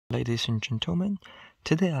Ladies and gentlemen,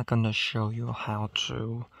 today I'm gonna show you how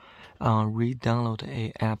to re-download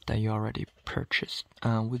a app that you already purchased.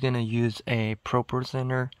 We're gonna use a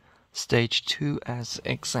ProPresenter Stage 2 as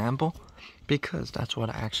example because that's what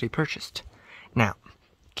I actually purchased. Now,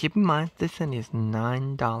 keep in mind this thing is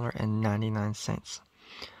 $9.99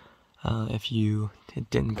 if you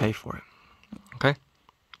didn't pay for it. Okay?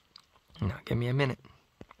 Now give me a minute.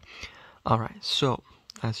 Alright, so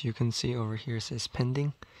as you can see over here it says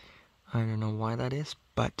pending. I don't know why that is,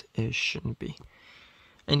 but it shouldn't be.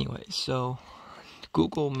 Anyway, so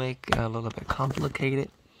Google make it a little bit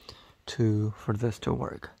complicated for this to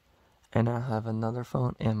work. And I have another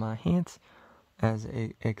phone in my hands as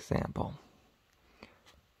an example.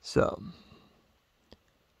 So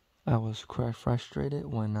I was quite frustrated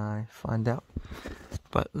when I found out.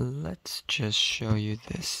 But let's just show you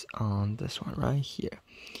this on this one right here.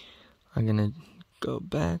 I'm gonna go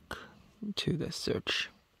back to the search.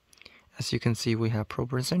 As you can see, we have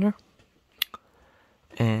ProPresenter,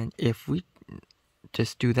 and if we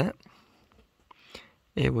just do that,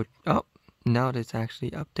 it would now it's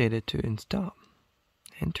actually updated to install.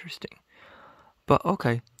 Interesting. But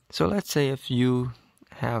okay, so let's say if you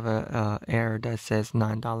have a error that says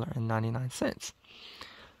 $9.99,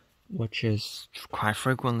 which is quite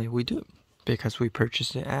frequently we do because we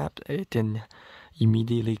purchased the app, it didn't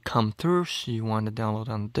immediately come through, so you want to download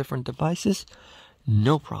on different devices.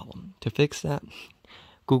 No problem. To fix that,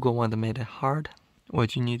 Google wanted to make it hard.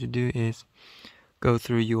 What you need to do is go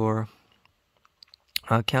through your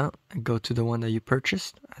account and go to the one that you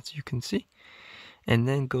purchased, as you can see, and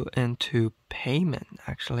then go into payment.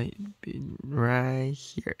 Actually, right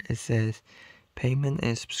here it says payment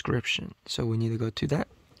and subscription. So we need to go to that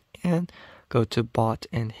and go to bought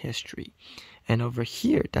and history. And over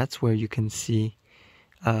here, that's where you can see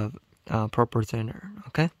ProPresenter,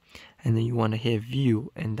 okay? And then you want to hit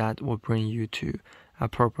view, and that will bring you to a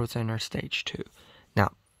ProPresenter Stage 2.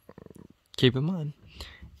 Now, keep in mind,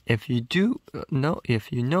 if you know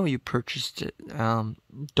you purchased it,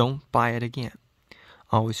 don't buy it again.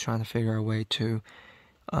 Always trying to figure a way to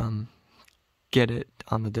get it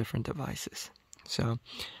on the different devices. So,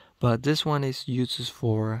 but this one is uses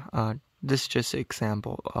for this is just an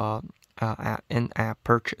example in-app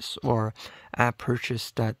purchase or app purchase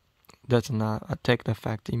that does not take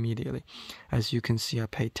effect immediately. As you can see, I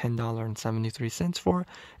paid $10.73 for it,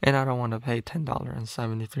 and I don't want to pay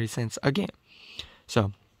 $10.73 again.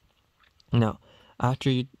 So now, after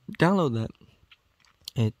you download that,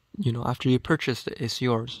 after you purchase it, it's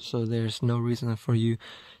yours. So there's no reason for you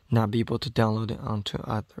not be able to download it onto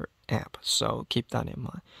other app. So keep that in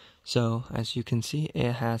mind. So as you can see,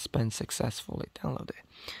 it has been successfully downloaded.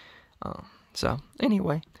 So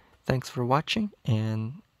anyway, thanks for watching,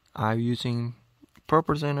 and I'm using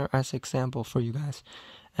ProPresenter as example for you guys.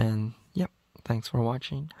 And yep, thanks for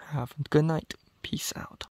watching. Have a good night. Peace out.